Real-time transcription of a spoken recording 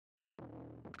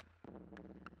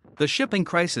The shipping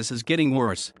crisis is getting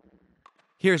worse.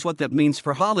 Here's what that means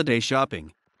for holiday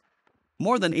shopping.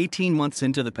 More than 18 months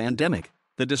into the pandemic,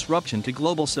 the disruption to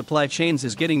global supply chains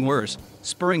is getting worse,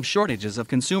 spurring shortages of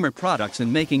consumer products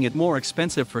and making it more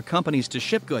expensive for companies to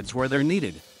ship goods where they're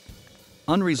needed.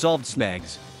 Unresolved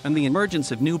snags, and the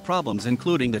emergence of new problems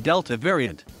including the Delta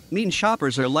variant, mean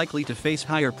shoppers are likely to face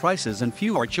higher prices and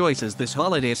fewer choices this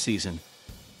holiday season.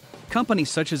 Companies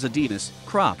such as Adidas,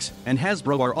 Crocs, and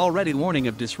Hasb are already warning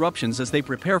of disruptions as they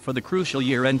prepare for the crucial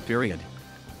year-end period.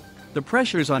 The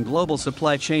pressures on global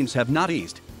supply chains have not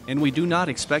eased, and we do not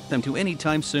expect them to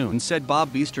anytime soon, said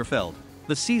Bob Biesterfeld,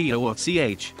 the CEO of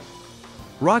C.H.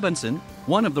 Robinson,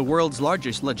 one of the world's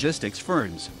largest logistics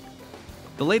firms.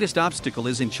 The latest obstacle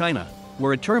is in China,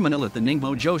 where a terminal at the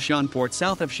Ningbo Zhoushan port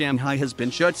south of Shanghai has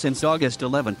been shut since August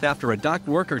 11th after a dock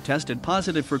worker tested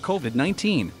positive for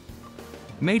COVID-19.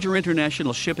 Major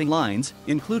international shipping lines,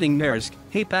 including Maersk,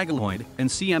 Hapag-Lloyd, and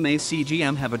CMA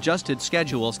CGM, have adjusted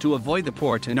schedules to avoid the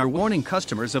port and are warning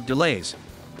customers of delays.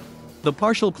 The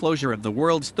partial closure of the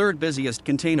world's third busiest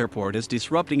container port is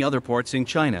disrupting other ports in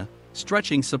China,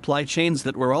 stretching supply chains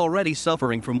that were already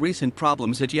suffering from recent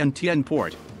problems at Yantian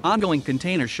Port, ongoing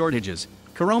container shortages,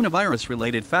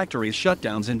 coronavirus-related factory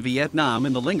shutdowns in Vietnam,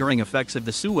 and the lingering effects of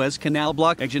the Suez Canal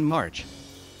blockage in March.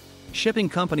 Shipping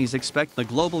companies expect the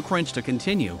global crunch to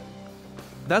continue.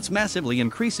 That's massively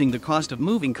increasing the cost of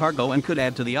moving cargo and could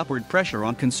add to the upward pressure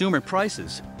on consumer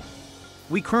prices.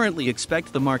 We currently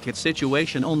expect the market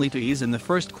situation only to ease in the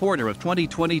first quarter of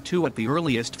 2022 at the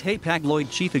earliest, Hapag-Lloyd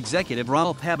chief executive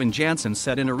Rolf Haben Jansen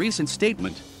said in a recent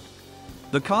statement.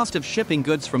 The cost of shipping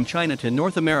goods from China to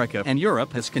North America and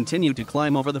Europe has continued to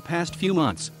climb over the past few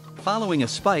months, following a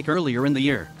spike earlier in the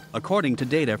year, according to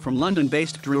data from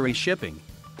London-based Drewry Shipping.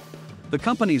 The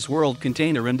company's World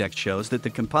Container Index shows that the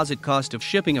composite cost of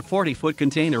shipping a 40-foot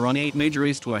container on 8 major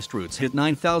east-west routes hit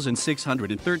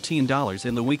 $9,613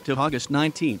 in the week to August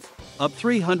 19th, up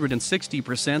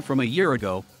 360% from a year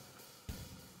ago.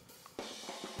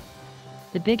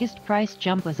 The biggest price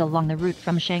jump was along the route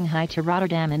from Shanghai to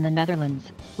Rotterdam in the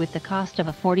Netherlands, with the cost of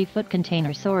a 40-foot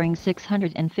container soaring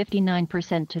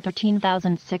 659% to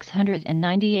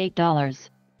 $13,698.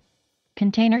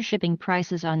 Container shipping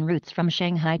prices on routes from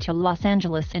Shanghai to Los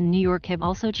Angeles and New York have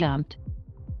also jumped.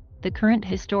 The current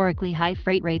historically high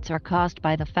freight rates are caused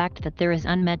by the fact that there is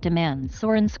unmet demand,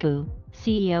 Soren Skoo,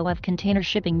 CEO of container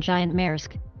shipping giant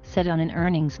Maersk, said on an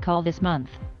earnings call this month.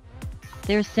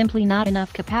 There's simply not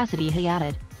enough capacity, he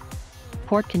added.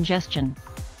 Port congestion.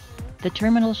 The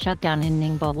terminal shutdown in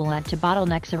Ningbo will add to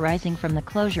bottlenecks arising from the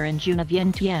closure in June of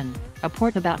Yantian, a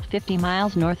port about 50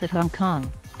 miles north of Hong Kong,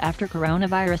 after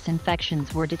coronavirus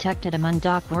infections were detected among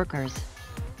dock workers.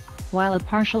 While a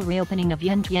partial reopening of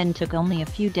Yantian took only a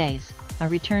few days, a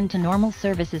return to normal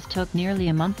services took nearly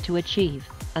a month to achieve,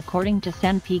 according to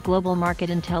S&P Global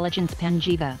Market Intelligence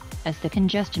Panjiva, as the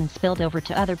congestion spilled over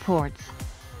to other ports.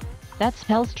 That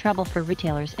spells trouble for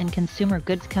retailers and consumer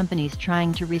goods companies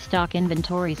trying to restock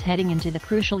inventories heading into the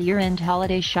crucial year-end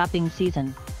holiday shopping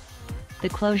season. The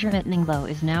closure at Ningbo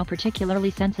is now particularly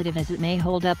sensitive as it may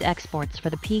hold up exports for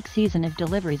the peak season of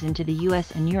deliveries into the US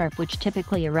and Europe, which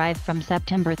typically arrive from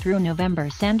September through November,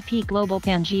 S&P Global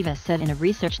Panjiva said in a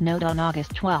research note on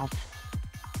August 12.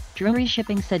 Drewry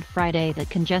Shipping said Friday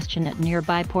that congestion at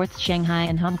nearby ports Shanghai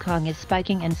and Hong Kong is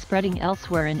spiking and spreading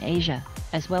elsewhere in Asia,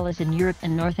 as well as in Europe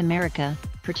and North America,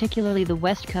 particularly the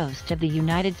west coast of the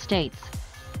United States.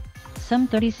 Some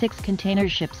 36 container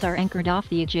ships are anchored off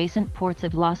the adjacent ports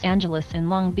of Los Angeles and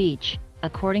Long Beach,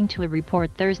 according to a report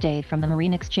Thursday from the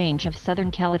Marine Exchange of Southern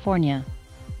California.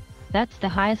 That's the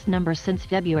highest number since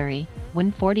February,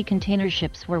 when 40 container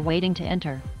ships were waiting to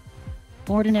enter.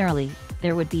 Ordinarily,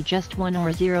 there would be just 1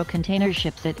 or 0 container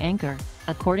ships at anchor,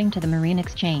 according to the Marine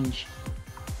Exchange.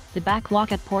 The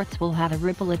backlog at ports will have a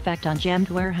ripple effect on jammed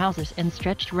warehouses and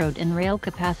stretched road and rail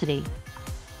capacity.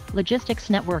 Logistics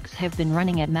networks have been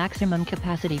running at maximum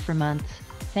capacity for months,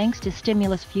 thanks to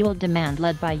stimulus-fueled demand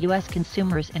led by U.S.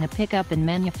 consumers and a pickup in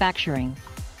manufacturing.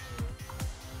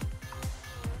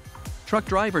 Truck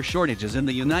driver shortages in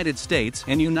the United States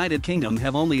and United Kingdom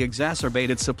have only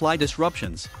exacerbated supply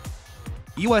disruptions.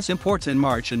 U.S. imports in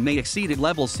March and May exceeded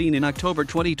levels seen in October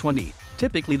 2020,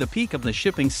 typically the peak of the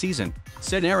shipping season,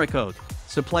 said Eric Oak,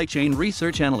 supply chain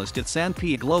research analyst at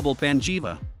S&P Global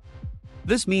Panjiva.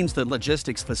 This means that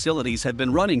logistics facilities have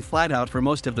been running flat out for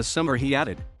most of the summer, he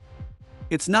added.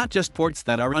 It's not just ports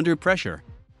that are under pressure.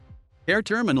 Air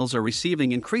terminals are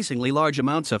receiving increasingly large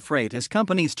amounts of freight as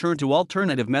companies turn to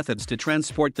alternative methods to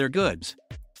transport their goods.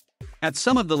 At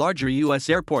some of the larger U.S.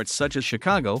 airports such as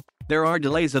Chicago, there are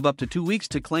delays of up to 2 weeks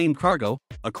to claim cargo,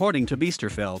 according to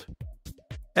Biesterfeld.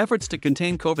 Efforts to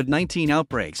contain COVID-19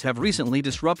 outbreaks have recently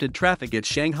disrupted traffic at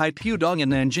Shanghai, Pudong,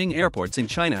 and Nanjing airports in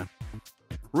China.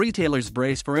 Retailers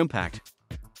brace for impact.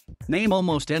 Name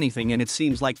almost anything and it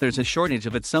seems like there's a shortage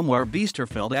of it somewhere,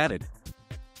 Biesterfeld added.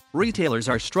 Retailers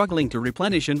are struggling to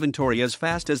replenish inventory as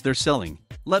fast as they're selling,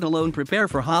 let alone prepare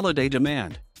for holiday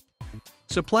demand.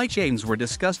 Supply chains were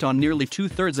discussed on nearly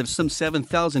two-thirds of some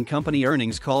 7,000 company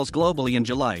earnings calls globally in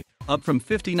July, up from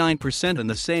 59% in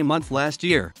the same month last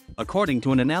year, according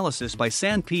to an analysis by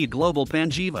S&P Global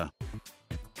Panjiva.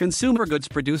 Consumer goods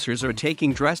producers are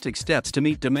taking drastic steps to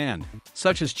meet demand,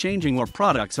 such as changing where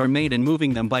products are made and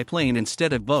moving them by plane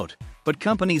instead of boat. But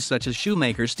companies such as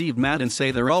shoemaker Steve Madden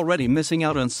say they're already missing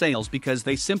out on sales because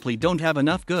they simply don't have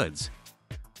enough goods.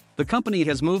 The company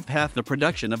has moved half the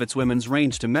production of its women's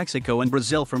range to Mexico and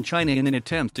Brazil from China in an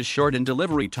attempt to shorten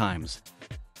delivery times.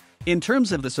 In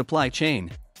terms of the supply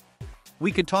chain,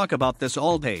 we could talk about this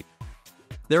all day.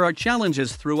 There are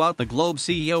challenges throughout the globe,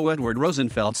 CEO Edward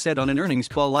Rosenfeld said on an earnings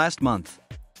call last month.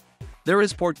 There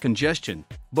is port congestion,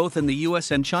 both in the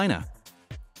US and China.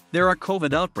 There are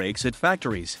COVID outbreaks at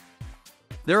factories.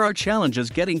 There are challenges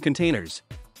getting containers.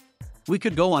 We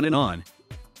could go on and on.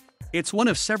 It's one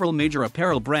of several major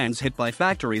apparel brands hit by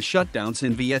factories shutdowns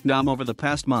in Vietnam over the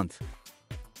past month.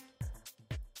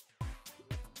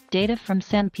 Data from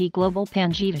S&P Global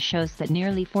Panjiva shows that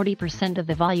nearly 40% of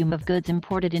the volume of goods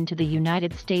imported into the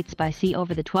United States by sea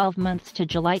over the 12 months to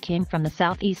July came from the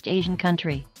Southeast Asian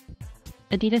country.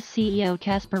 Adidas CEO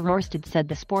Kasper Rorsted said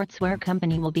the sportswear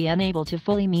company will be unable to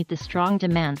fully meet the strong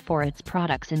demand for its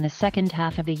products in the second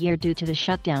half of the year due to the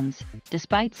shutdowns,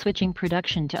 despite switching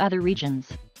production to other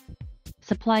regions.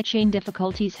 Supply chain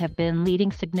difficulties have been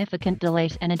leading significant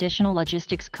delays and additional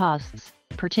logistics costs,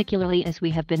 particularly as we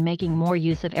have been making more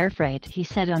use of air freight, he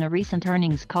said on a recent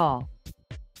earnings call.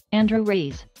 Andrew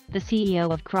Reyes, the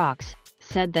CEO of Crocs,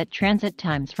 said that transit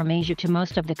times from Asia to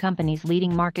most of the company's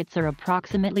leading markets are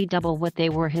approximately double what they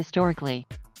were historically.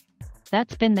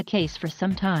 That's been the case for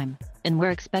some time, and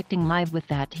we're expecting live with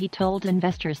that, he told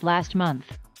investors last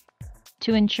month.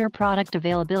 To ensure product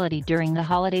availability during the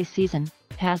holiday season,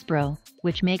 Hasbro,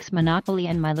 which makes Monopoly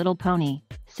and My Little Pony,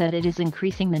 said it is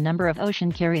increasing the number of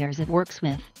ocean carriers it works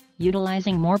with,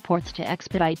 utilizing more ports to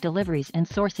expedite deliveries and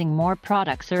sourcing more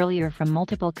products earlier from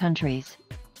multiple countries.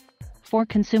 For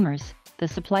consumers, the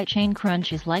supply chain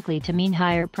crunch is likely to mean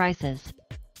higher prices.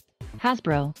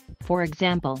 Hasbro, for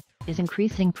example, is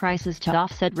increasing prices to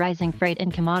offset rising freight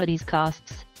and commodities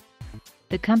costs.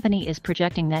 The company is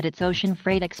projecting that its ocean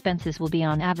freight expenses will be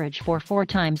on average 4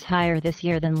 times higher this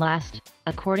year than last,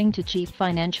 according to Chief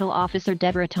Financial Officer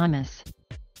Deborah Thomas.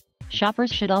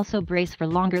 Shoppers should also brace for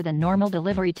longer than normal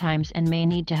delivery times and may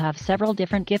need to have several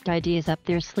different gift ideas up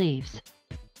their sleeves.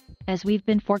 As we've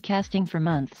been forecasting for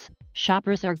months,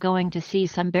 shoppers are going to see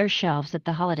some bare shelves at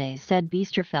the holidays, said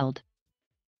Biesterfeld.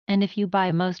 And if you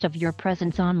buy most of your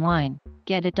presents online,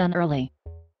 get it done early.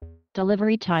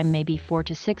 Delivery time may be 4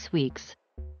 to 6 weeks.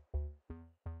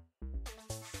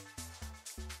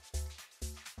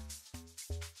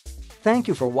 Thank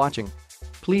you for watching.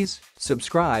 Please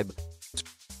subscribe.